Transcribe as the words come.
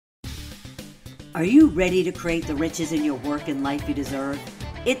Are you ready to create the riches in your work and life you deserve?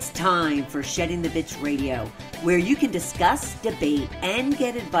 It's time for Shedding the Bitch Radio, where you can discuss, debate, and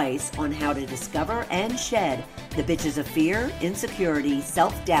get advice on how to discover and shed the bitches of fear, insecurity,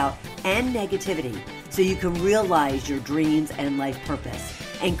 self-doubt, and negativity so you can realize your dreams and life purpose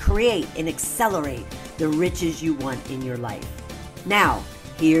and create and accelerate the riches you want in your life. Now,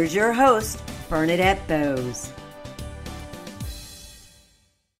 here's your host, Bernadette Bose.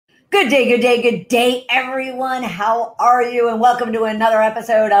 Good day, everyone. How are you? And welcome to another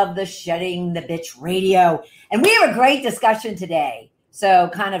episode of the Shedding the Bitch Radio. And we have a great discussion today. So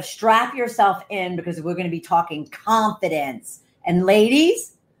kind of strap yourself in because we're going to be talking confidence. And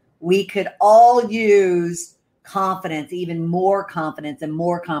ladies, we could all use confidence, even more confidence and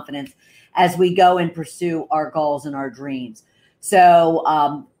more confidence as we go and pursue our goals and our dreams.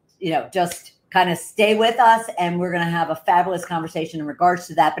 So, just kind of stay with us, and we're going to have a fabulous conversation in regards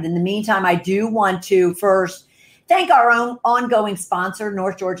to that. But in the meantime, I do want to first thank our own ongoing sponsor,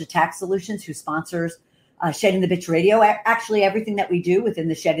 North Georgia Tax Solutions, who sponsors Shedding the Bitch Radio, actually everything that we do within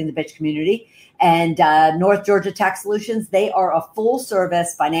the Shedding the Bitch community. And North Georgia Tax Solutions, they are a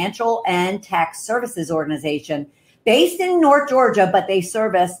full-service financial and tax services organization based in North Georgia, but they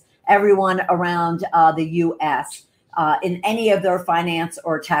service everyone around the U.S. In any of their finance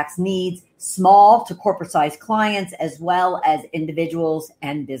or tax needs, small to corporate size clients, as well as individuals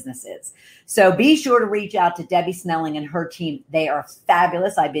and businesses. So be sure to reach out to Debbie Snelling and her team. They are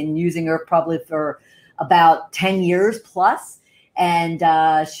fabulous. I've been using her probably for about 10 years plus, and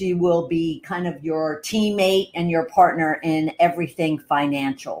she will be kind of your teammate and your partner in everything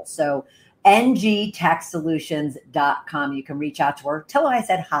financial. So ngtaxsolutions.com. You can reach out to her. Tell her I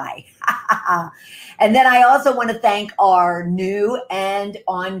said hi. And then I also want to thank our new and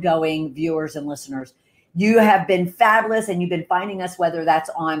ongoing viewers and listeners. You have been fabulous, and you've been finding us, whether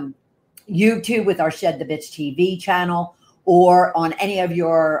that's on YouTube with our Shed the Bitch TV channel or on any of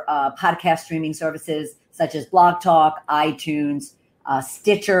your podcast streaming services such as Blog Talk, iTunes,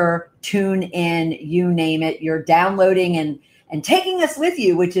 Stitcher, TuneIn, you name it. You're downloading and taking us with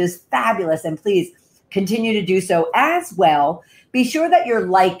you, which is fabulous. And please continue to do so as well. Be sure that you're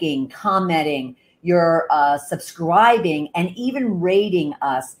liking, commenting, you're subscribing, and even rating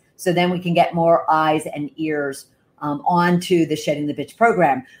us so then we can get more eyes and ears onto the Shedding the Bitch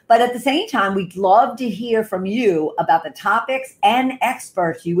program. But at the same time, we'd love to hear from you about the topics and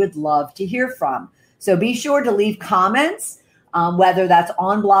experts you would love to hear from. So be sure to leave comments, whether that's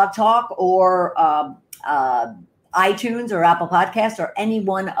on Blog Talk or iTunes or Apple Podcasts or any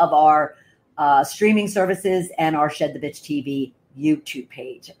one of our streaming services and our Shed the Bitch TV YouTube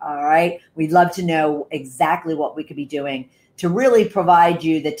page. All right. We'd love to know exactly what we could be doing to really provide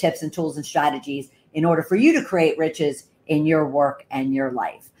you the tips and tools and strategies in order for you to create riches in your work and your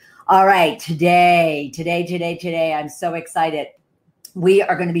life. All right. Today, I'm so excited. We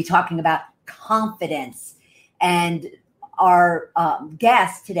are going to be talking about confidence, and our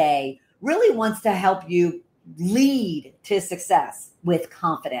guest today really wants to help you lead to success with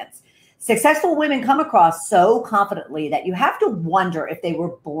confidence. Successful women come across so confidently that you have to wonder if they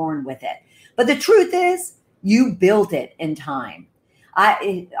were born with it. But the truth is, you built it in time.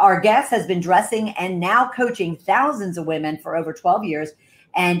 Our guest has been dressing and now coaching thousands of women for over 12 years,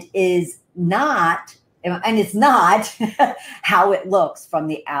 and it's not how it looks from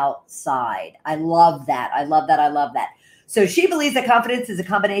the outside. I love that. So she believes that confidence is a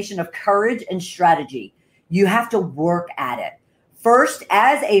combination of courage and strategy. You have to work at it. First,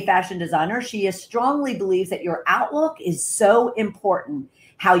 as a fashion designer, she strongly believes that your outlook is so important,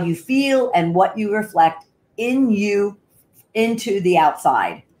 how you feel and what you reflect in you into the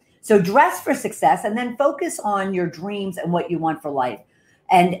outside. So dress for success and then focus on your dreams and what you want for life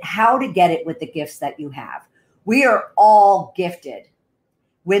and how to get it with the gifts that you have. We are all gifted.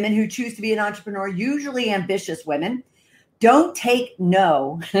 Women who choose to be an entrepreneur, usually ambitious women, don't take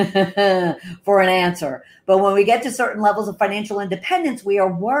no for an answer. But when we get to certain levels of financial independence, we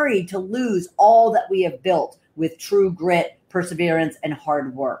are worried to lose all that we have built with true grit, perseverance, and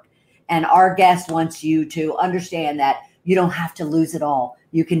hard work. And our guest wants you to understand that you don't have to lose it all.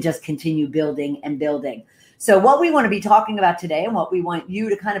 You can just continue building and building. So what we want to be talking about today and what we want you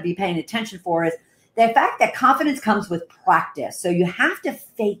to kind of be paying attention for is the fact that confidence comes with practice. So you have to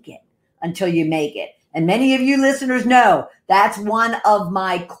fake it until you make it. And many of you listeners know that's one of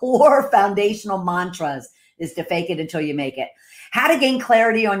my core foundational mantras is to fake it until you make it. How to gain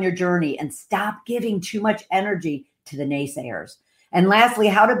clarity on your journey and stop giving too much energy to the naysayers. And lastly,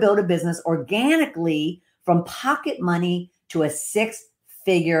 how to build a business organically from pocket money to a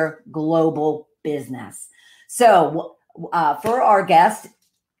six-figure global business. So for our guest,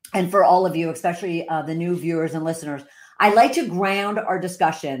 and for all of you, especially the new viewers and listeners, I like to ground our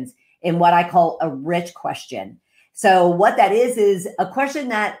discussions in what I call a rich question. So what that is a question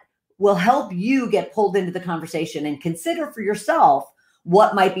that will help you get pulled into the conversation and consider for yourself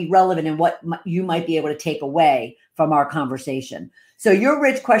what might be relevant and what you might be able to take away from our conversation. So your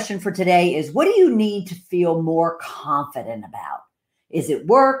rich question for today is, what do you need to feel more confident about? Is it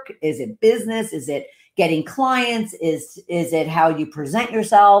work? Is it business? Is it getting clients? Is it how you present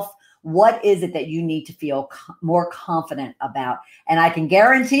yourself? What is it that you need to feel more confident about? And I can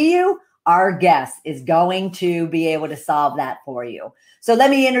guarantee you, our guest is going to be able to solve that for you. So let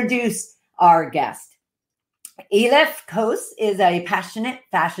me introduce our guest. Elif Kose is a passionate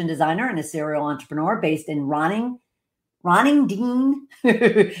fashion designer and a serial entrepreneur based in Roningdean,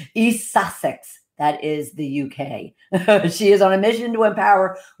 East Sussex. That is the UK. She is on a mission to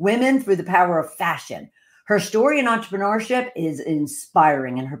empower women through the power of fashion. Her story in entrepreneurship is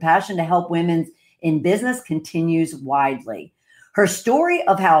inspiring, and her passion to help women in business continues widely. Her story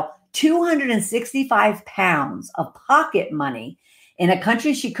of how 265 pounds of pocket money in a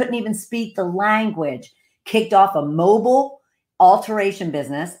country she couldn't even speak the language kicked off a mobile alteration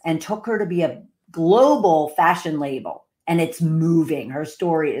business and took her to be a global fashion label. And it's moving. Her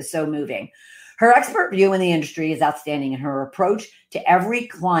story is so moving. Her expert view in the industry is outstanding, and her approach to every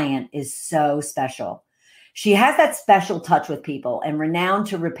client is so special. She has that special touch with people and renowned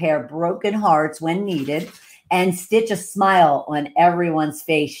to repair broken hearts when needed and stitch a smile on everyone's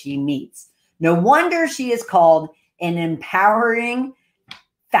face she meets. No wonder she is called an empowering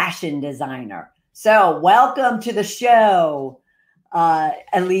fashion designer. So welcome to the show,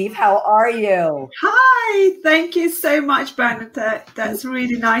 Elif. How are you? Hi, thank you so much, Bernadette. That's a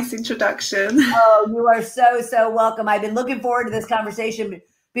really nice introduction. Oh, you are so welcome. I've been looking forward to this conversation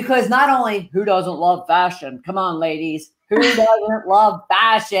because not only who doesn't love fashion? Come on, ladies. Who doesn't love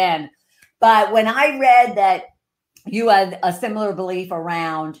fashion? But when I read that you had a similar belief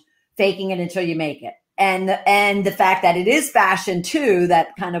around faking it until you make it, and the fact that it is fashion too,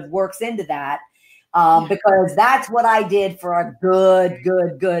 that kind of works into that, because that's what I did for a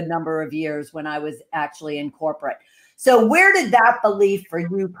good number of years when I was actually in corporate. So where did that belief for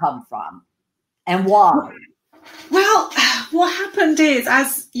you come from, and why? Well, what happened is,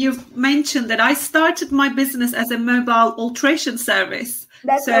 as you've mentioned, that I started my business as a mobile alteration service.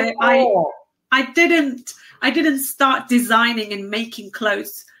 That's so cool. I didn't start designing and making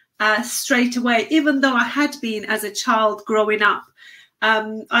clothes straight away, even though I had been as a child growing up.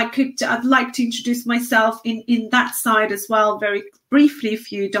 I'd like to introduce myself in that side as well, very briefly,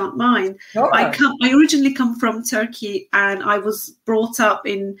 if you don't mind. Sure. I originally come from Turkey, and I was brought up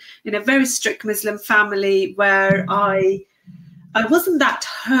in a very strict Muslim family where I wasn't that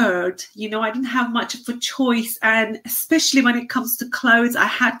heard. I didn't have much of a choice, and especially when it comes to clothes, I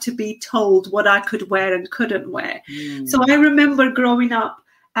had to be told what I could wear and couldn't wear. So I remember growing up,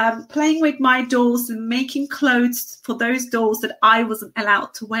 playing with my dolls and making clothes for those dolls that I wasn't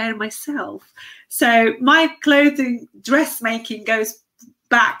allowed to wear myself. So my dressmaking goes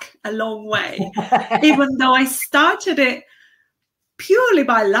back a long way, even though I started it purely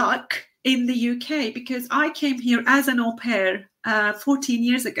by luck in the UK, because I came here as an au pair 14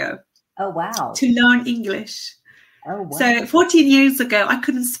 years ago. Oh, wow. To learn English. Oh, wow. So 14 years ago, I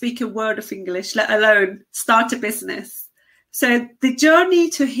couldn't speak a word of English, let alone start a business. So the journey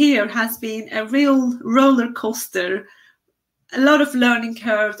to here has been a real roller coaster, a lot of learning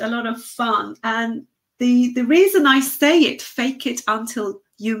curves, a lot of fun. And the reason I say it, fake it until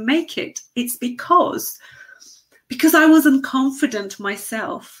you make it, it's because I wasn't confident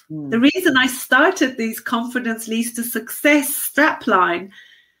myself. The reason I started these Confidence Leads to Success strapline,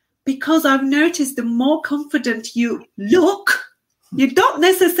 because I've noticed the more confident you look, you don't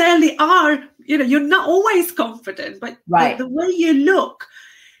necessarily are, you're not always confident, but the way you look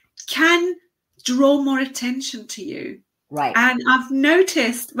can draw more attention to you. Right. And I've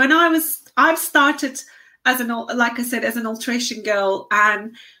noticed when I've started as like I said, as an alteration girl,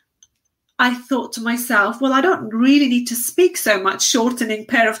 and I thought to myself, well, I don't really need to speak so much. Shortening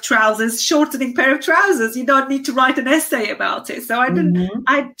pair of trousers. You don't need to write an essay about it. So I didn't,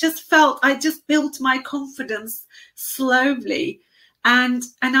 I just built my confidence slowly. And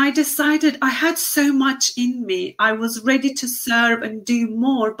I decided I had so much in me. I was ready to serve and do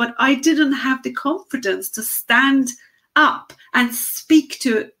more, but I didn't have the confidence to stand up and speak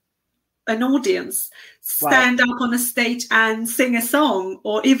to an audience, stand up on a stage and sing a song,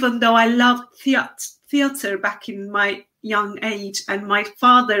 or even though I loved theater back in my young age, and my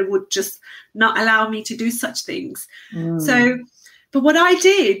father would just not allow me to do such things. So, but what I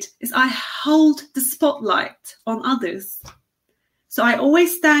did is I held the spotlight on others. So I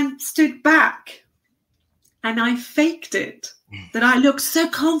always stood back and I faked it, that I looked so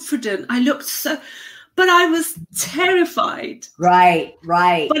confident. But I was terrified. Right,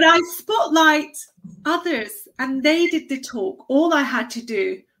 right. But I spotlight others and they did the talk. All I had to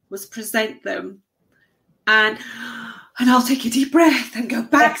do was present them. And I'll take a deep breath and go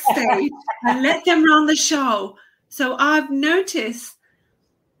backstage and let them run the show. So I've noticed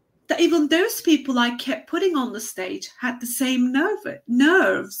that even those people I kept putting on the stage had the same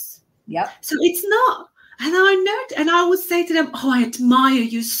nerves. Yep. So it's not. And I would say to them, oh, I admire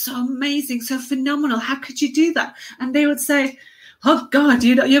you. So amazing, so phenomenal. How could you do that? And they would say, oh, God,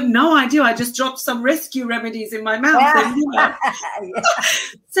 you have no idea. I just dropped some rescue remedies in my mouth. Yeah. And, Yeah.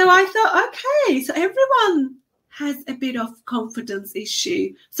 So I thought, okay, so everyone has a bit of confidence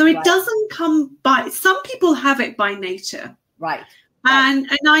issue. So it doesn't come by, some people have it by nature. Right. And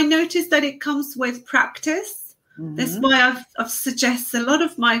I noticed that it comes with practice. Mm-hmm. That's why I've suggested a lot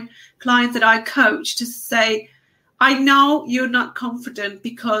of my clients that I coach to say, I know you're not confident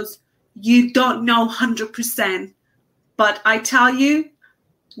because you don't know 100%, but I tell you,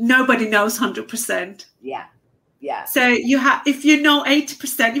 nobody knows 100%. Yeah. Yeah. So if you know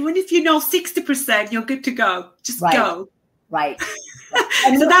 80%, even if you know 60%, you're good to go. Just go. Right.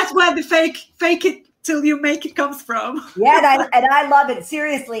 And so that's where the fake it till you make it comes from. Yeah, and I love it.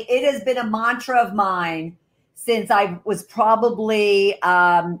 Seriously, it has been a mantra of mine since I was probably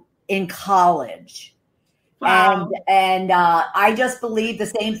in college. Wow. And I just believe the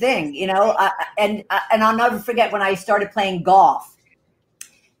same thing, and I'll never forget when I started playing golf,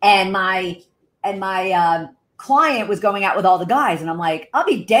 and my client was going out with all the guys, and I'm like, I'll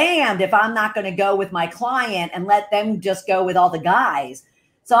be damned if I'm not going to go with my client and let them just go with all the guys.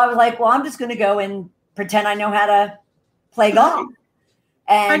 So I was like, well, I'm just going to go and pretend I know how to play golf.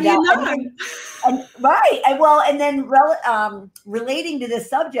 And relating to this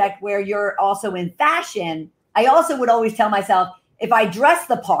subject where you're also in fashion, I also would always tell myself, if I dress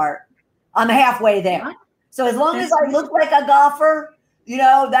the part, I'm halfway there. So as long as I look like a golfer,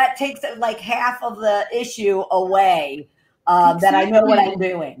 that takes like half of the issue away, that I know what I'm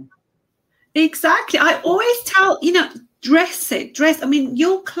doing. Exactly. I always tell, dress. I mean,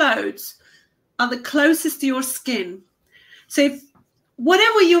 your clothes are the closest to your skin. So if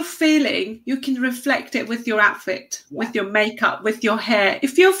whatever you're feeling, you can reflect it with your outfit, with your makeup, with your hair.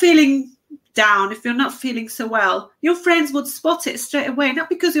 If you're feeling down, if you're not feeling so well, your friends would spot it straight away. Not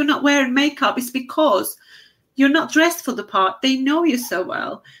because you're not wearing makeup, it's because you're not dressed for the part. They know you so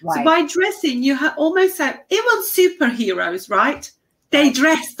well. Right. So by dressing, you have almost like even superheroes, right? They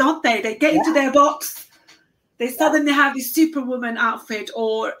dress, don't they? They get into their box. They suddenly have this Superwoman outfit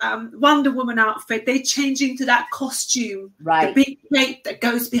or Wonder Woman outfit. They change into that costume, the big cape that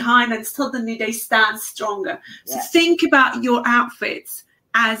goes behind, and suddenly they stand stronger. So think about your outfits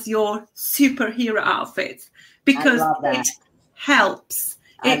as your superhero outfits, because it helps.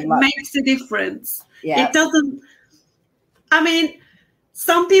 It makes a difference. Yeah. It doesn't,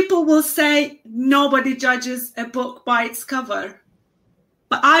 some people will say nobody judges a book by its cover.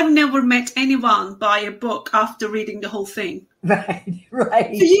 But I've never met anyone buy a book after reading the whole thing. Right.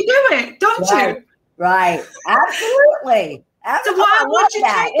 So you do it, don't you? Right. Absolutely. So why would you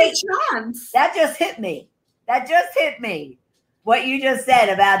take a chance? That just hit me. What you just said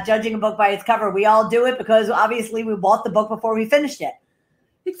about judging a book by its cover. We all do it because obviously we bought the book before we finished it.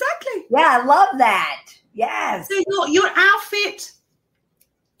 Exactly. Yeah, I love that. Yes. So your outfit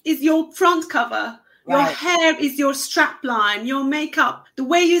is your front cover. Your hair is your strap line, your makeup, the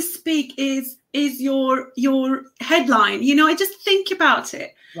way you speak is your headline. I just think about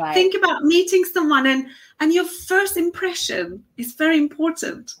it. Right. Think about meeting someone and your first impression is very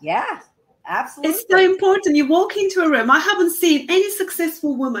important. Yeah, absolutely. It's so important. You walk into a room. I haven't seen any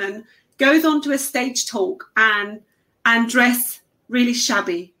successful woman goes onto a stage talk and dress really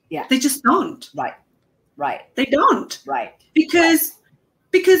shabby. Yeah. They just don't. Right. They don't. Right.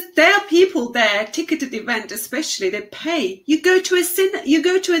 Because there are people there, ticketed event especially, they pay. You go to a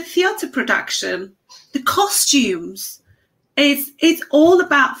theatre production, the costumes, it's all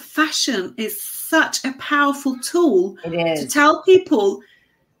about fashion. It's such a powerful tool to tell people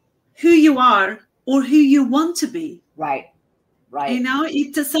who you are or who you want to be. Right.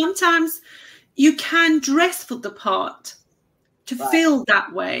 Sometimes you can dress for the part to feel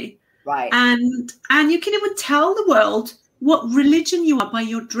that way. Right. And you can even tell the world what religion you are by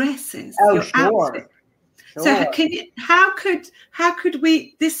your dresses, your outfit. So how could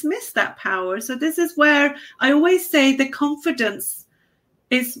we dismiss that power? So this is where I always say the confidence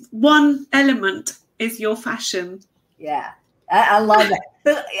is one element, is your fashion. Yeah, I love that.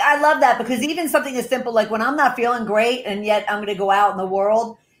 But I love that because even something as simple like when I'm not feeling great and yet I'm going to go out in the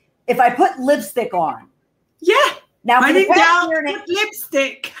world, if I put lipstick on. Yeah. Now, for the past year put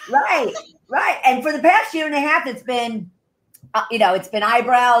lipstick. Right. And for the past year and a half, it's been, it's been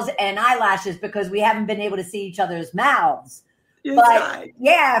eyebrows and eyelashes because we haven't been able to see each other's mouths. Yes, but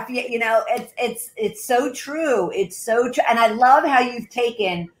yeah, it's so true. It's so true. And I love how you've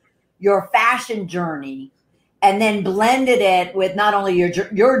taken your fashion journey and then blended it with not only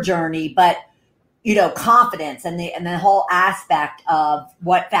your journey, but confidence and the whole aspect of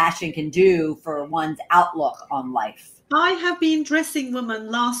what fashion can do for one's outlook on life. I have been dressing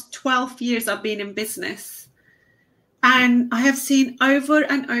women last 12 years I've been in business. And I have seen over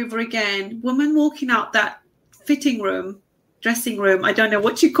and over again, women walking out that fitting room, dressing room, I don't know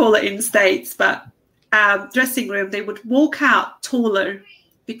what you call it in the States, but dressing room, they would walk out taller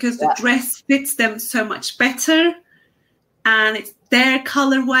because the dress fits them so much better. And it's their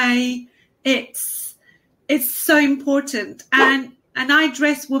colorway. It's so important. And I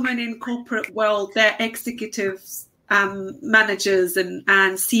dress women in corporate world, they're executives, managers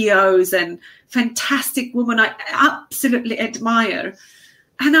and CEOs and fantastic women I absolutely admire.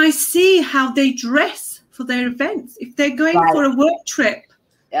 And I see how they dress for their events. If they're going for a work trip,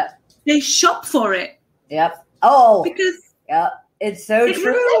 they shop for it. Yep. Oh, because it's so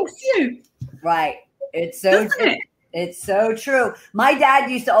true. Reflects you. Right. It's so true. It's so true. My dad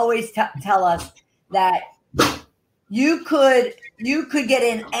used to always tell us that you could get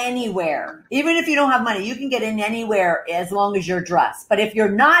in anywhere. Even if you don't have money, you can get in anywhere as long as you're dressed. But if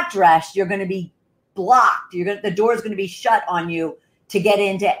you're not dressed, you're going to be blocked. The door is going to be shut on you to get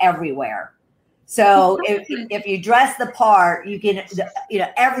into everywhere. So if you dress the part, you can,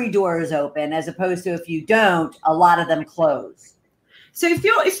 every door is open, as opposed to if you don't, a lot of them close. So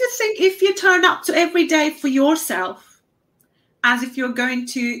if you turn up to every day for yourself, as if you're going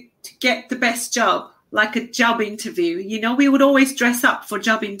to get the best job, like a job interview, we would always dress up for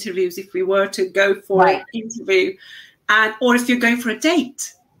job interviews if we were to go for an interview, or if you're going for a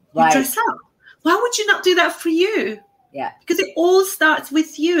date, you dress up. Why would you not do that for you? Yeah, because it all starts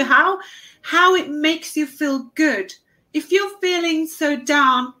with you. How it makes you feel good. If you're feeling so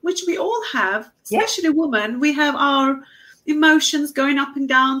down, which we all have, especially women, we have our emotions going up and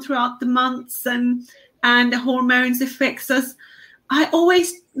down throughout the months, and the hormones affects us. I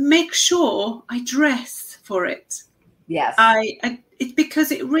always make sure I dress for it. Yes. It's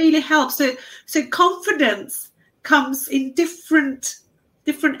because it really helps. So confidence comes in different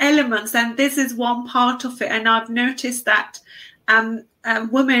elements, and this is one part of it. And I've noticed that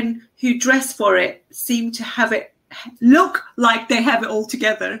women who dress for it seem to have it look like they have it all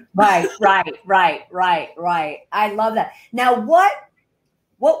together. Right. I love that. Now, what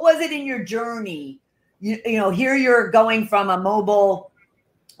was it in your journey? Here you're going from a mobile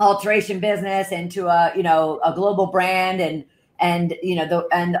alteration business into a global brand and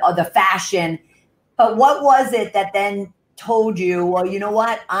the fashion. But what was it that then told you, well, you know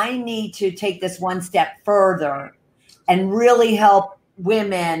what, I need to take this one step further and really help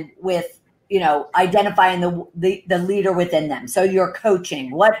women with, identifying the leader within them. So you're coaching.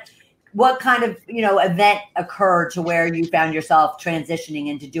 What kind of, event occurred to where you found yourself transitioning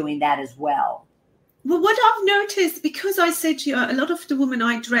into doing that as well? Well, what I've noticed, because I said to you, a lot of the women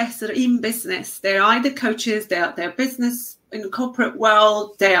I dress are in business. They're either coaches, they're business in the corporate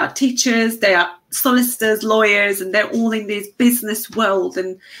world, they are teachers, they are solicitors, lawyers, and they're all in this business world.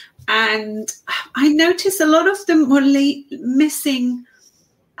 And I noticed a lot of them were missing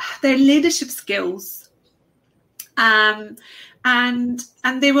their leadership skills. And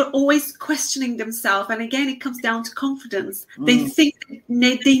they were always questioning themselves. And again, it comes down to confidence. They think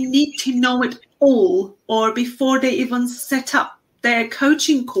they need to know it all, or before they even set up their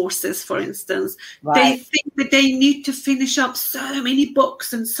coaching courses, for instance, they think that they need to finish up so many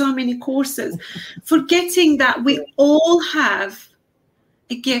books and so many courses, forgetting that we all have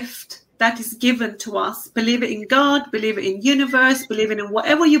a gift that is given to us. Believe it in God, believe it in universe, believe it in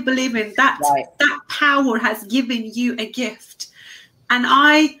whatever you believe in, that power has given you a gift. And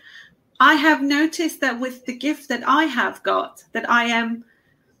I have noticed that with the gift that I have got, that I'm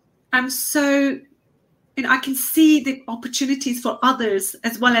so, I can see the opportunities for others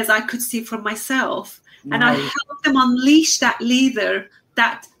as well as I could see for myself. Nice. And I help them unleash that leader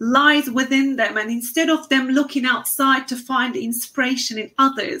that lies within them. And instead of them looking outside to find inspiration in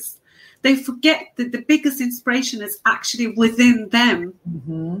others, they forget that the biggest inspiration is actually within them.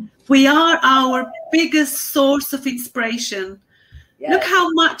 Mm-hmm. We are our biggest source of inspiration. Yes. Look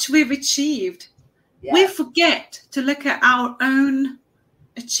how much we've achieved. Yes. We forget to look at our own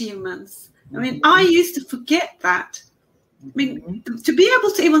achievements. I mean, I used to forget that. I mean, to be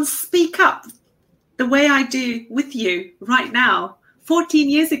able to even speak up the way I do with you right now. 14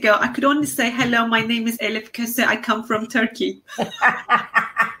 years ago, I could only say, hello, my name is Elif Kose. I come from Turkey.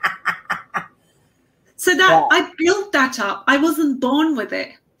 So that I built that up. I wasn't born with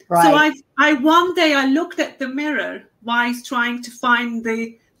it. Right. So I one day I looked at the mirror while trying to find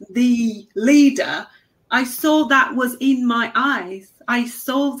the leader. I saw that was in my eyes. I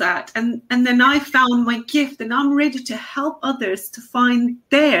saw that. And then I found my gift, and I'm ready to help others to find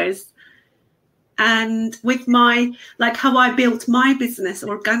theirs. And with my, like how I built my business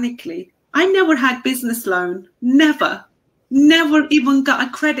organically, I never had business loan. Never even got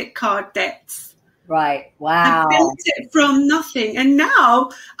a credit card debts. Right. Wow. I built it from nothing. And now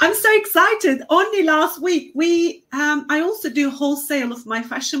I'm so excited. Only last week, I also do wholesale of my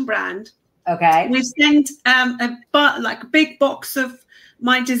fashion brand. Okay. We sent a big box of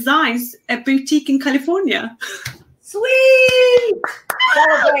my designs, a boutique in California. Sweet.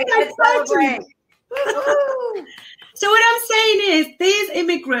 Celebrate. Celebrate. So what I'm saying is, this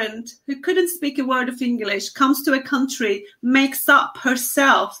immigrant who couldn't speak a word of English comes to a country, makes up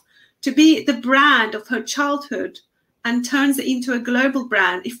herself to be the brand of her childhood and turns it into a global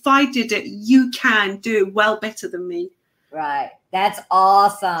brand. If I did it, you can do well better than me. Right. That's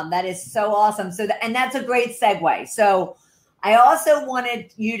awesome. That is so awesome. And that's a great segue. So I also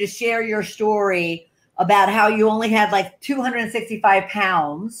wanted you to share your story about how you only had like 265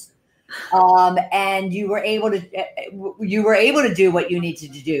 pounds. And you were able to do what you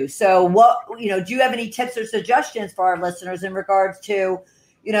needed to do. So do you have any tips or suggestions for our listeners in regards to,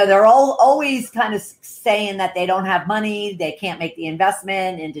 they're always kind of saying that they don't have money, they can't make the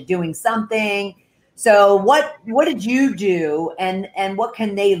investment into doing something. So what did you do, and what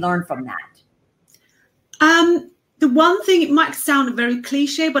can they learn from that? The one thing, it might sound very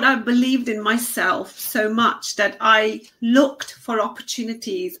cliche, but I believed in myself so much that I looked for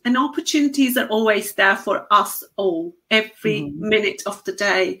opportunities, and opportunities are always there for us all every minute of the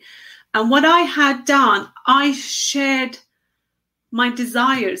day. And what I had done, I shared my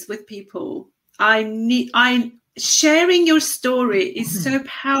desires with people. Sharing your story is so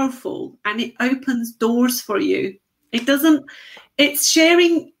powerful, and it opens doors for you. It's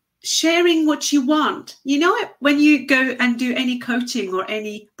sharing what you want. When you go and do any coaching or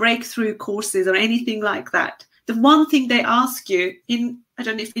any breakthrough courses or anything like that, the one thing they ask you I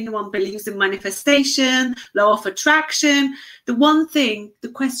don't know if anyone believes in manifestation, law of attraction,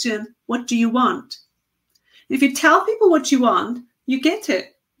 the question, what do you want? If you tell people what you want, you get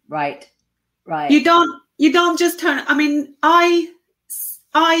it. Right. You don't just turn. I mean, I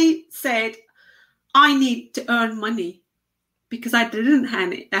said I need to earn money because I didn't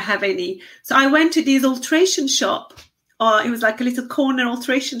have any. So I went to this alteration shop. It was like a little corner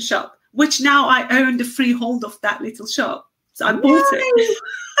alteration shop, which now I own the freehold of that little shop. So I bought it.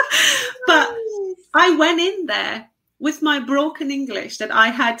 But I went in there with my broken English that I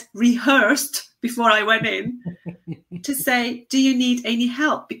had rehearsed before I went in to say, do you need any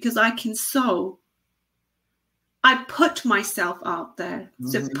help? Because I can sew. I put myself out there.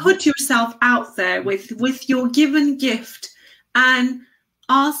 So put yourself out there with your given gift and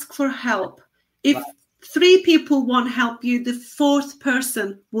ask for help. If 3 people won't help you, the 4th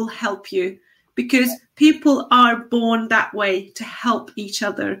person will help you, because people are born that way, to help each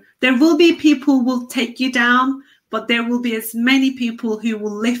other. There will be people who will take you down, but there will be as many people who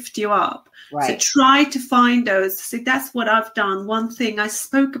will lift you up. Right. So try to find those. So that's what I've done. One thing, I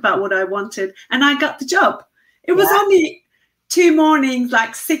spoke about what I wanted, and I got the job. It was only 2 mornings,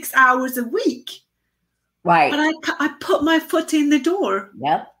 like 6 hours a week. Right. But I put my foot in the door.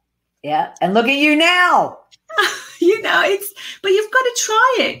 Yep. Yeah. And look at you now. But you've got to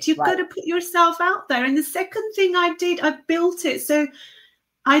try it. You've got to put yourself out there. And the second thing I did, I built it. So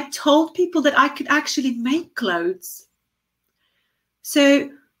I told people that I could actually make clothes. So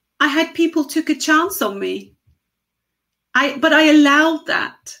I had people took a chance on me. But I allowed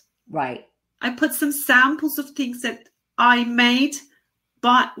that. Right. I put some samples of things that I made,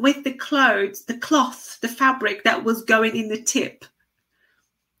 but with the clothes, the cloth, the fabric that was going in the tip.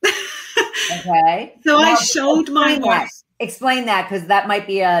 Okay. So now, I showed my work. Explain that, because that might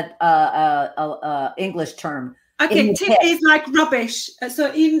be a English term. Okay, tip is like rubbish.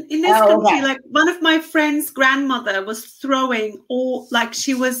 So in this country, like one of my friend's grandmother was throwing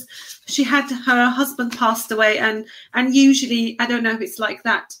she had her husband passed away, and usually, I don't know if it's like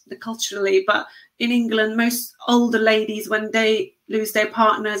that culturally, but in England, most older ladies, when they lose their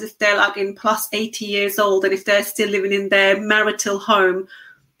partners, if they're like in plus 80 years old, and if they're still living in their marital home,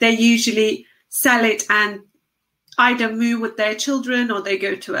 they usually sell it and either move with their children, or they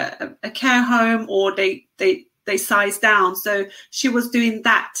go to a care home, or they they size down. So she was doing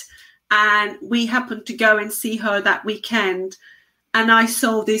that. And we happened to go and see her that weekend. And I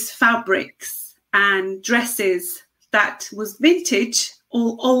saw these fabrics and dresses that was vintage,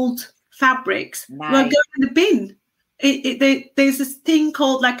 all old fabrics. Nice. Were going in the bin. There's this thing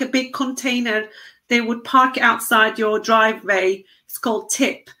called like a big container. They would park it outside your driveway. It's called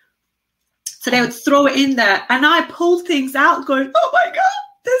tip. So they would throw it in there. And I pulled things out going, oh my God,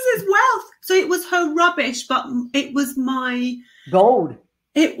 this is wealth. So it was her rubbish, but it was my gold.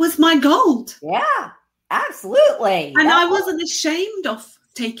 It was my gold. Yeah, absolutely. And I wasn't ashamed of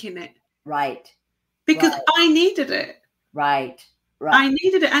taking it. Right. Because I needed it. Right. I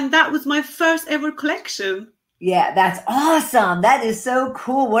needed it. And that was my first ever collection. Yeah, that's awesome. That is so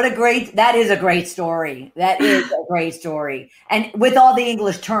cool. That is a great story. That is a great story. And with all the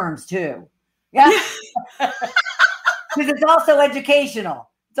English terms too. Yeah. Because it's also educational.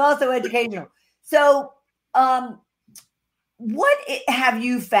 So, what have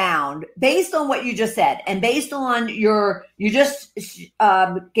you found based on what you just said and based on you just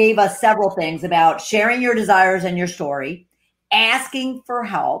gave us several things about sharing your desires and your story, asking for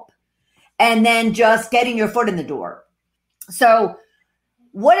help, and then just getting your foot in the door. So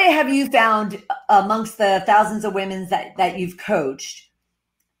what have you found amongst the thousands of women that you've coached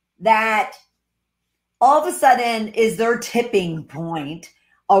that all of a sudden is their tipping point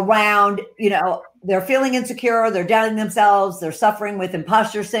around, they're feeling insecure, they're doubting themselves, they're suffering with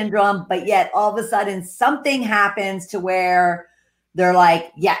imposter syndrome, but yet all of a sudden something happens to where they're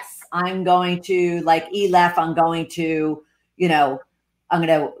like, yes, I'm going to, like Elif, I'm going to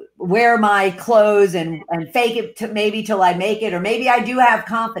wear my clothes and fake it maybe till I make it, or maybe I do have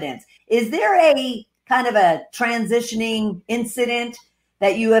confidence. Is there a kind of a transitioning incident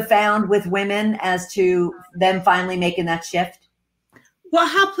that you have found with women as to them finally making that shift? What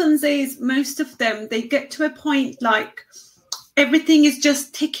happens is most of them, they get to a point like everything is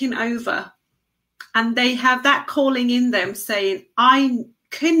just ticking over and they have that calling in them saying, I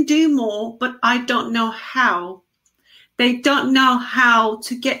can do more, but I don't know how. They don't know how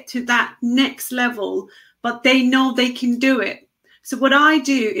to get to that next level, but they know they can do it. So what I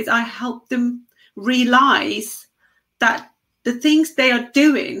do is I help them realize that the things they are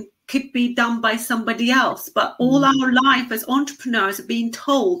doing could be done by somebody else. But all our life as entrepreneurs are being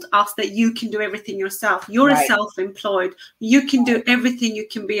told us that you can do everything yourself. You're a self-employed. You can do everything. You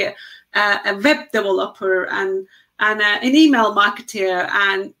can be a web developer and an email marketer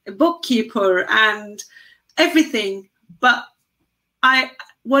and a bookkeeper and everything. But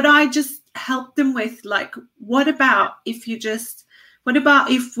what I just help them with, like, what about if we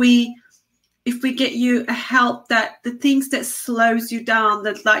get you a help that the things that slows you down,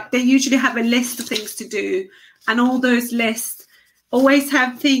 that like they usually have a list of things to do, and all those lists always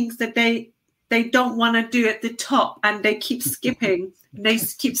have things that they don't want to do at the top, and they keep skipping.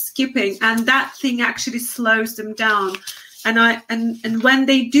 And that thing actually slows them down. And when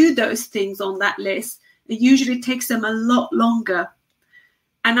they do those things on that list, it usually takes them a lot longer.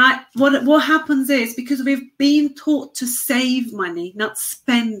 And what happens is, because we've been taught to save money, not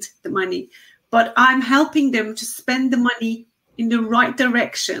spend the money, but I'm helping them to spend the money in the right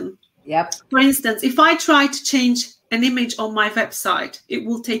direction. Yep. For instance, if I try to change an image on my website, it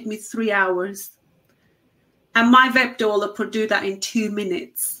will take me 3 hours. And my web developer do that in 2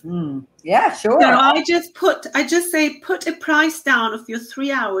 minutes. Yeah, sure. So I just say, put a price down of your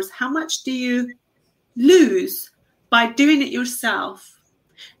 3 hours. How much do you lose by doing it yourself?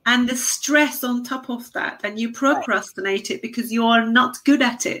 And the stress on top of that, and you procrastinate it because you are not good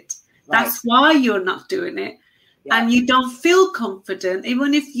at it. That's why you're not doing it. Yeah. And you don't feel confident.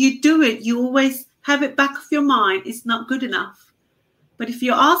 Even if you do it, you always have it back of your mind. It's not good enough. But if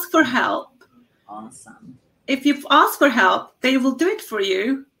you ask for help, awesome. If you ask for help, they will do it for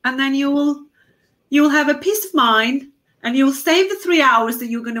you. And then you will have a peace of mind, and you will save the 3 hours that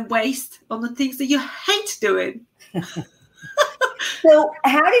you're going to waste on the things that you hate doing. So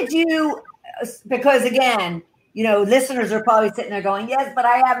how did you, because again, listeners are probably sitting there going, yes, but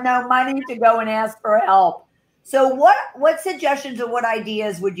I have no money to go and ask for help. So what suggestions or what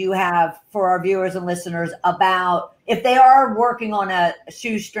ideas would you have for our viewers and listeners about if they are working on a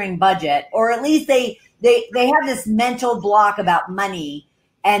shoestring budget, or at least they have this mental block about money,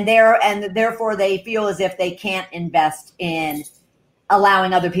 and therefore they feel as if they can't invest in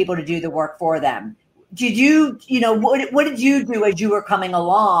allowing other people to do the work for them? Did you, what did you do as you were coming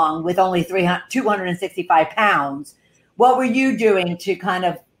along with only 265 pounds? What were you doing to kind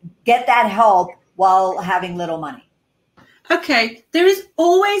of get that help while having little money? Okay, there is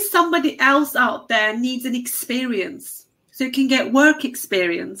always somebody else out there needs an experience. So you can get work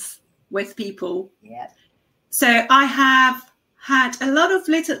experience with people. Yeah. So I have had a lot of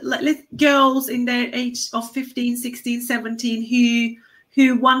little girls in their age of 15, 16, 17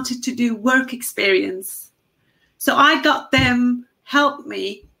 who wanted to do work experience. So I got them help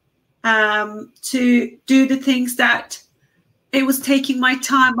me to do the things that it was taking my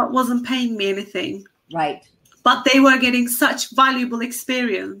time but wasn't paying me anything. Right. But they were getting such valuable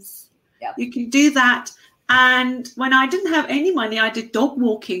experience. Yep. You can do that. And when I didn't have any money, I did dog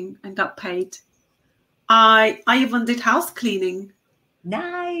walking and got paid. I even did house cleaning.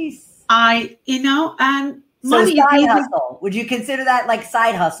 Nice. And so money. Side hustle. Would you consider that like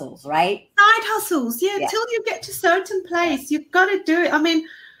side hustles, right? Side hustles, yeah. Till you get to a certain place, you've got to do it. I mean,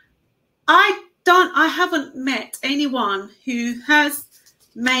 I haven't met anyone who has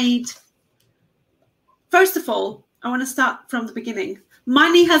made. First of all, I want to start from the beginning.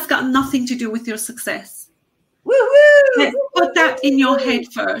 Money has got nothing to do with your success. Woo-woo! Let's put that in your head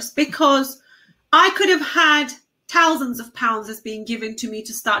first, because I could have had thousands of pounds as being given to me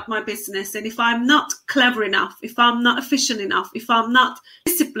to start my business. And if I'm not clever enough, if I'm not efficient enough, if I'm not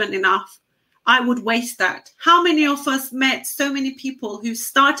disciplined enough, I would waste that. How many of us met so many people who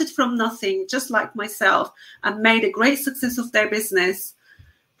started from nothing, just like myself, and made a great success of their business,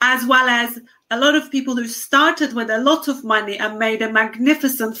 as well as a lot of people who started with a lot of money and made a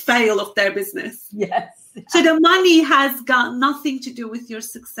magnificent fail of their business. Yes. So the money has got nothing to do with your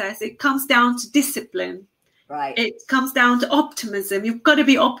success. It comes down to discipline. Right. It comes down to optimism. You've got to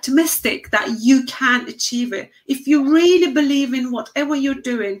be optimistic that you can achieve it. If you really believe in whatever you're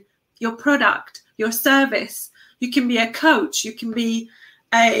doing, your product, your service, you can be a coach, you can be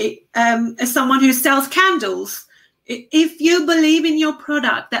someone who sells candles. If you believe in your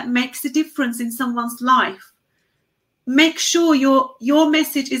product that makes a difference in someone's life, make sure your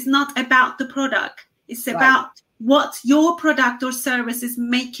message is not about the product. It's about what your product or service is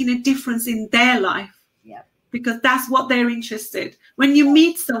making a difference in their life. Yeah. Because that's what they're interested. When you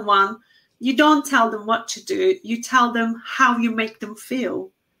meet someone, you don't tell them what to do. You tell them how you make them feel.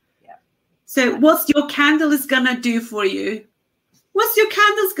 Yeah. So what's your candle is going to do for you? What's your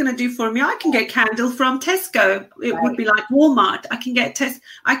candles going to do for me? I can get candle from Tesco. It would be like Walmart. I can get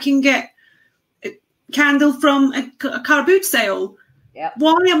a candle from a car boot sale. Yep.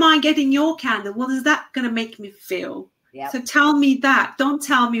 Why am I getting your candle? What is that going to make me feel? Yep. So tell me that. Don't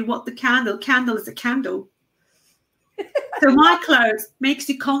tell me what the candle is a candle. So my clothes makes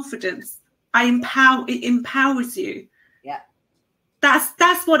you confidence. It empowers you. Yeah.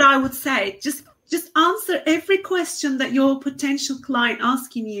 That's what I would say. Just answer every question that your potential client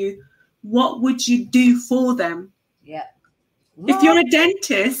asking you. What would you do for them? Yeah. If you're a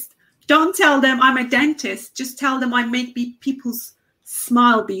dentist, don't tell them I'm a dentist. Just tell them I make people's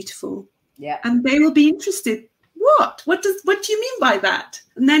smile beautiful. Yeah. And they will be interested. What do you mean by that?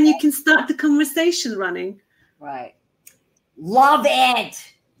 And then you can start the conversation running. Right. Love it.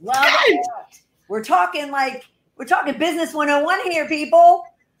 Love it. We're talking business 101 here, people.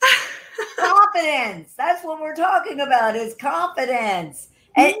 Confidence. That's what we're talking about, is confidence.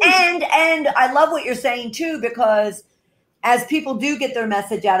 And I love what you're saying too, because as people do get their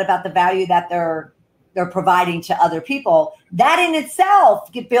message out about the value that they're providing to other people, that in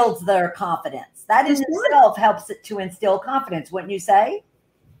itself builds their confidence. That in itself helps it to instill confidence, wouldn't you say?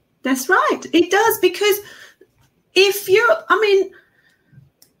 That's right. It does, because if you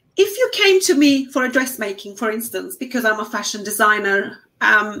came to me for a dressmaking, for instance, because I'm a fashion designer,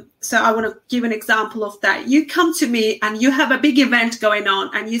 so I want to give an example of that. You come to me and you have a big event going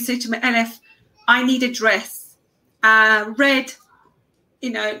on and you say to me, Elif, I need a dress, red,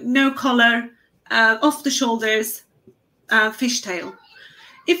 no collar, off the shoulders, fishtail.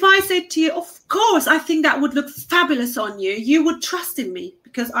 If I said to you, of course, I think that would look fabulous on you, you would trust in me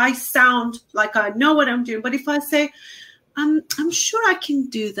because I sound like I know what I'm doing. But if I say, I'm sure I can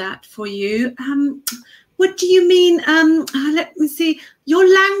do that for you. What do you mean? Let me see. Your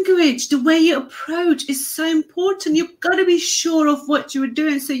language, the way you approach is so important. You've got to be sure of what you're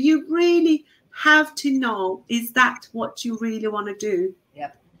doing. So you really have to know, is that what you really want to do?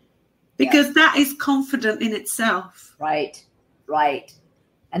 Yep. Because that is confident in itself. Right.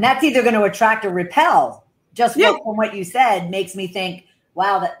 And that's either going to attract or repel. Just from what you said makes me think,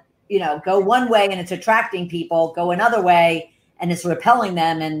 wow, that, go one way and it's attracting people, go another way and it's repelling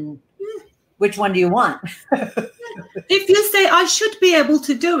them. And which one do you want? If you say, I should be able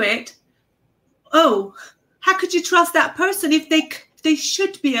to do it, how could you trust that person if they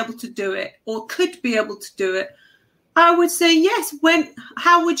should be able to do it or could be able to do it? I would say, yes.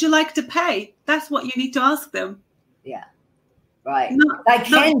 How would you like to pay? That's what you need to ask them. Yeah. Right. I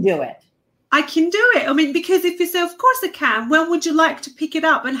can do it. I can do it. I mean, because if you say, of course I can, when would you like to pick it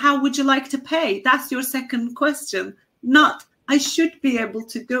up and how would you like to pay? That's your second question, not I should be able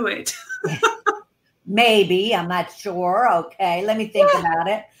to do it. Maybe, I'm not sure. Okay, let me think about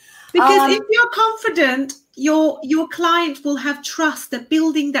it. Because if you're confident, your client will have trust, they're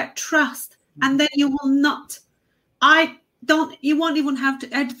building that trust, and then you will not. You won't even have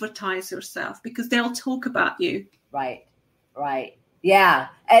to advertise yourself because they'll talk about you. Right. Yeah.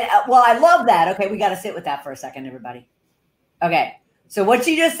 And well, I love that. Okay, we got to sit with that for a second, everybody. Okay. So what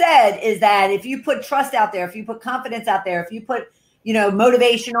she just said is that if you put trust out there, if you put confidence out there, if you put,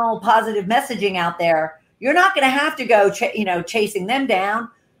 motivational, positive messaging out there, you're not going to have to go, chasing them down.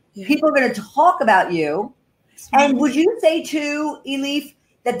 Yeah. People are going to talk about you. And would you say too, Elif,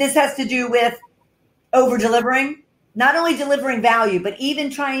 that this has to do with over delivering? Not only delivering value, but even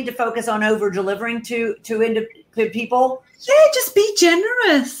trying to focus on over delivering to people. Yeah, just be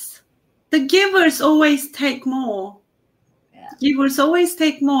generous. The givers always take more. Yeah. Givers always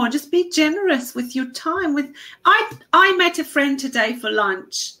take more. Just be generous with your time. I met a friend today for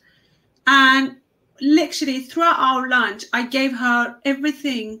lunch, and literally throughout our lunch, I gave her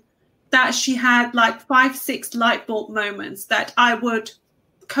everything that she had, like 5-6 light bulb moments that I would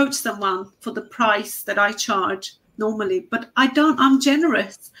coach someone for the price that I charge normally, but I'm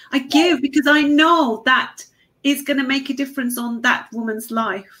generous. I give because I know that is going to make a difference on that woman's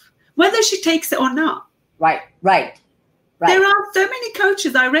life, whether she takes it or not. Right. There are so many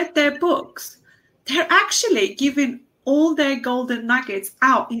coaches, I read their books. They're actually giving all their golden nuggets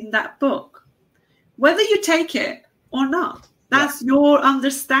out in that book, whether you take it or not. That's your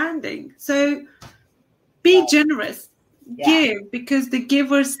understanding. So be generous, give, because the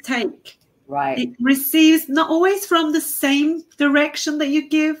givers take. Right. It receives not always from the same direction that you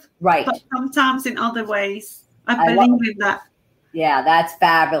give, right, but sometimes in other ways. I believe in that. Yeah, that's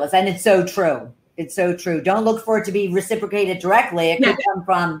fabulous. And it's so true. It's so true. Don't look for it to be reciprocated directly. It could come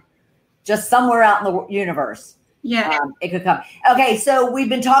from just somewhere out in the universe. Yeah. It could come. Okay, so we've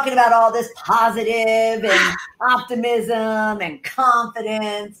been talking about all this positive and optimism and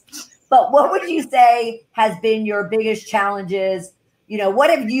confidence. But what would you say has been your biggest challenges? What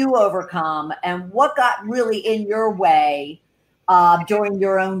have you overcome and what got really in your way during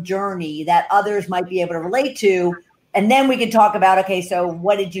your own journey that others might be able to relate to? And then we can talk about, okay, so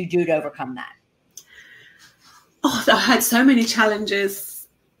what did you do to overcome that? Oh, I had so many challenges.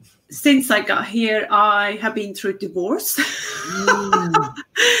 Since I got here, I have been through divorce.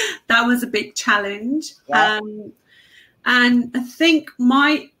 That was a big challenge. Yeah. And I think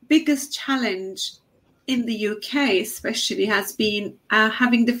my biggest challenge in the UK especially has been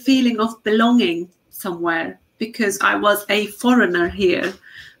having the feeling of belonging somewhere, because I was a foreigner here.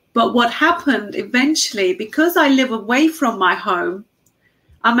 But what happened eventually, because I live away from my home,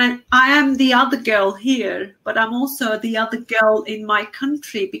 I am the other girl here, but I'm also the other girl in my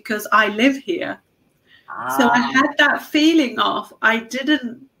country because I live here. So I had that feeling of I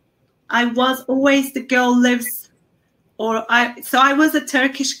was always the girl lives, so I was a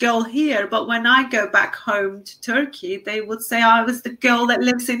Turkish girl here, but when I go back home to Turkey, they would say I was the girl that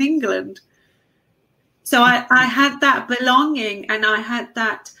lives in England. So I had that belonging, and I had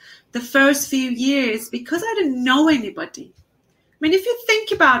that the first few years because I didn't know anybody. I mean, if you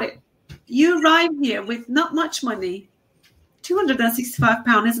think about it, you arrive here with not much money.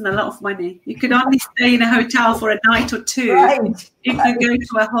 £265 isn't a lot of money. You could only stay in a hotel for a night or two if you go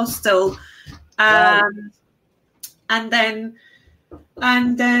to a hostel. And then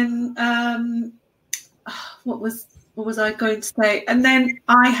what was I going to say? And then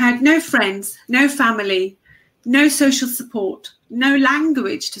I had no friends, no family, no social support, no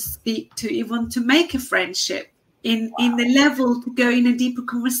language to speak to, even to make a friendship in the level to go in a deeper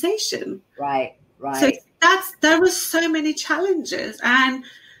conversation. Right. So there were so many challenges, and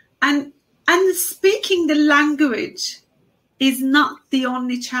speaking the language is not the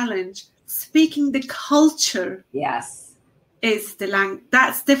only challenge. Speaking the culture, is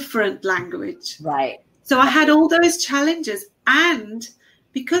that's different language. Right. So I had all those challenges, and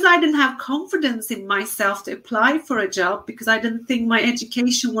because I didn't have confidence in myself to apply for a job, because I didn't think my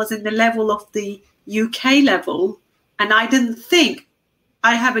education was in the level of the UK level, and I didn't think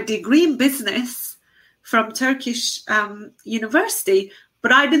I have a degree in business from Turkish university,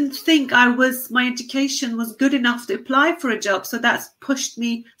 but I didn't think my education was good enough to apply for a job. So that's pushed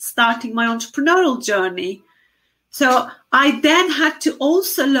me starting my entrepreneurial journey. So I then had to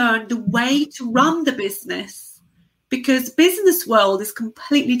also learn the way to run the business, because business world is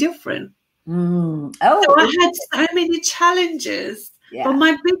completely different. So I had so many challenges, but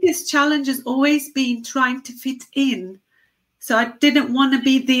my biggest challenge has always been trying to fit in So I didn't want to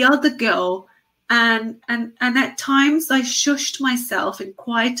be the other girl. And at times I shushed myself and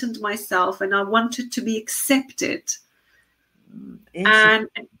quietened myself, and I wanted to be accepted and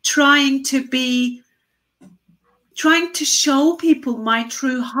trying to show people my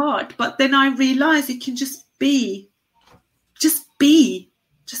true heart. But then I realized you can just be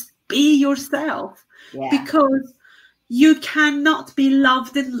yourself, because you cannot be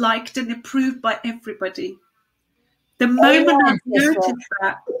loved and liked and approved by everybody. The moment I noticed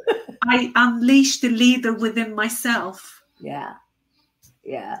that, I unleashed the leader within myself. Yeah.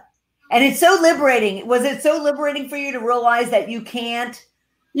 Yeah. And it's so liberating. Was it so liberating for you to realize that you can't,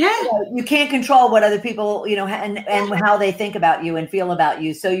 you can't control what other people, and how they think about you and feel about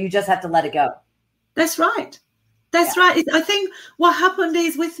you. So you just have to let it go. That's right. That's right. I think what happened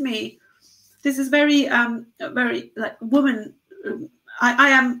is with me, this is very like woman.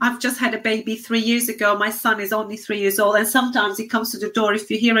 I've just had a baby 3 years ago. My son is only 3 years old. And sometimes he comes to the door. If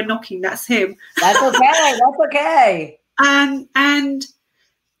you hear a knocking, that's him. That's okay. That's okay. And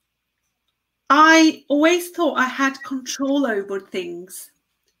I always thought I had control over things.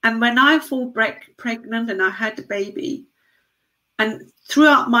 And when I fall pregnant and I had a baby, and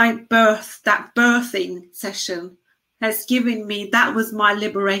throughout my birth, that birthing session has given me, that was my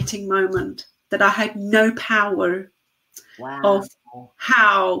liberating moment, that I had no power of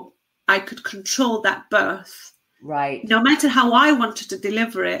how I could control that birth. Right. No matter how I wanted to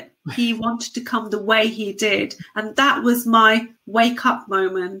deliver it, he wanted to come the way he did. And that was my wake up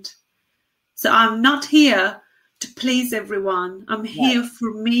moment. So I'm not here to please everyone. I'm here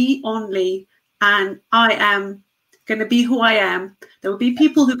for me only. And I am going to be who I am. There will be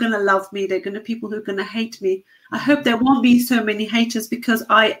people who are going to love me. There are going to be people who are going to hate me. I hope there won't be so many haters, because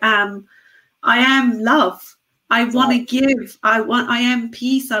I am love. I want to give. I am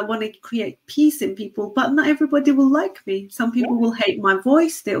peace. I want to create peace in people, but not everybody will like me. Some people will hate my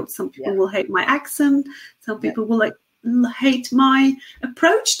voice. Some people will hate my accent. Some people will hate my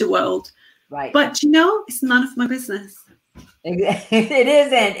approach to the world. Right. But it's none of my business. It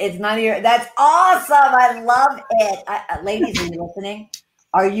isn't. It's none of your. That's awesome. I love it. Ladies, are you listening?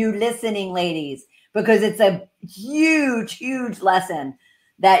 Are you listening, ladies? Because it's a huge, huge lesson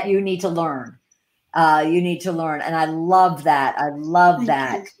that you need to learn. And I love that. I love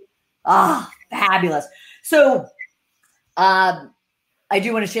that. Fabulous. So I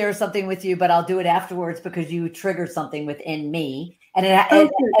do want to share something with you, but I'll do it afterwards because you triggered something within me. And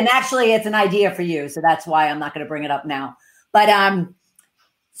and actually it's an idea for you. So that's why I'm not going to bring it up now. But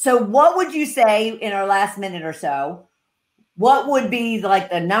so what would you say in our last minute or so? What would be like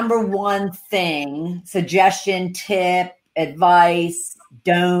the number one thing, suggestion, tip, advice,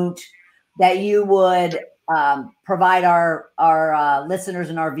 that you would provide our listeners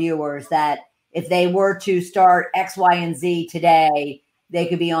and our viewers, that if they were to start X, Y, and Z today, they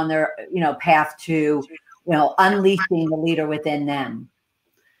could be on their path to unleashing the leader within them?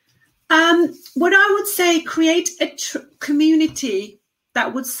 What I would say, create a community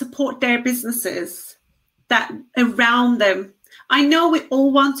that would support their businesses, that around them. I know we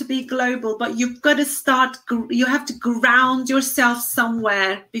all want to be global, but you've got to you have to ground yourself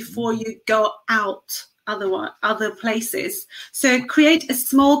somewhere before you go out other places. So create a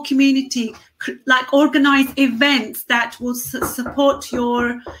small community, like organize events that will support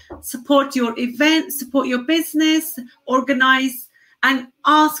your event, support your business, organize and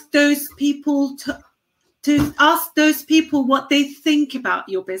ask those people to ask those people what they think about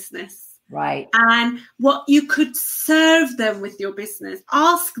your business. Right. And what you could serve them with your business.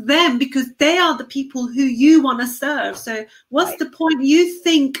 Ask them, because they are the people who you want to serve. So what's the point? You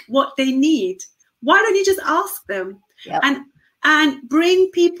think what they need. Why don't you just ask them? Yep. And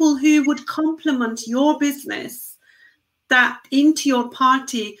bring people who would complement your business that into your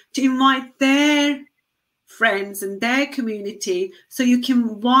party, to invite their friends and their community, so you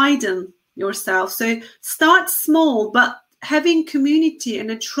can widen yourself. So start small, but having community and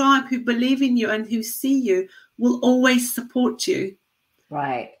a tribe who believe in you and who see you will always support you.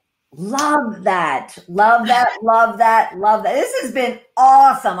 Right. Love that. Love that. Love that. Love that. This has been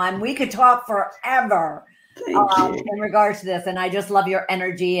awesome. We could talk forever in regards to this. And I just love your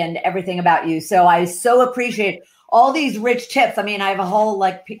energy and everything about you. So I so appreciate all these rich tips. I mean, I have a whole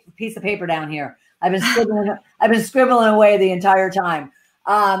piece of paper down here. I've been scribbling away the entire time.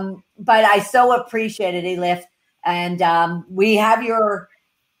 But I so appreciate it, Elif. And we have your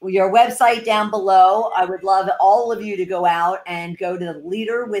website down below. I would love all of you to go out and go to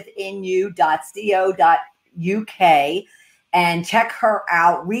leaderwithinyou.co.uk and check her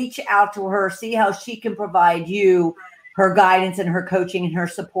out, reach out to her, see how she can provide you her guidance and her coaching and her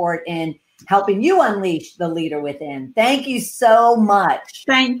support in helping you unleash the leader within. Thank you so much.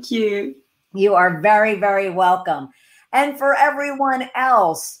 Thank you. You are very, very welcome. And for everyone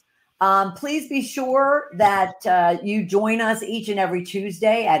else, please be sure that you join us each and every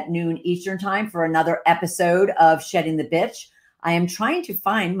Tuesday at noon Eastern time for another episode of Shedding the Bitch. I am trying to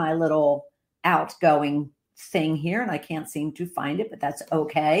find my little outgoing thing here, and I can't seem to find it, but that's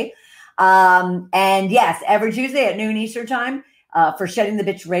okay. And yes, every Tuesday at noon Eastern time for Shedding the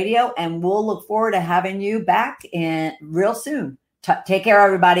Bitch Radio, and we'll look forward to having you back in real soon. Take care,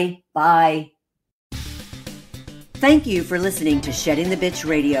 everybody. Bye. Thank you for listening to Shedding the Bitch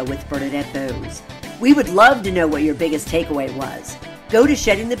Radio with Bernadette Bose. We would love to know what your biggest takeaway was. Go to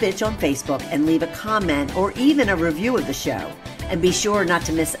Shedding the Bitch on Facebook and leave a comment or even a review of the show. And be sure not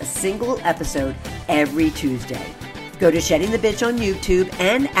to miss a single episode every Tuesday. Go to Shedding the Bitch on YouTube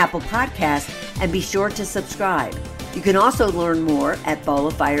and Apple Podcasts and be sure to subscribe. You can also learn more at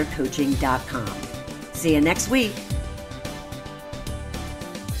balloffirecoaching.com. See you next week.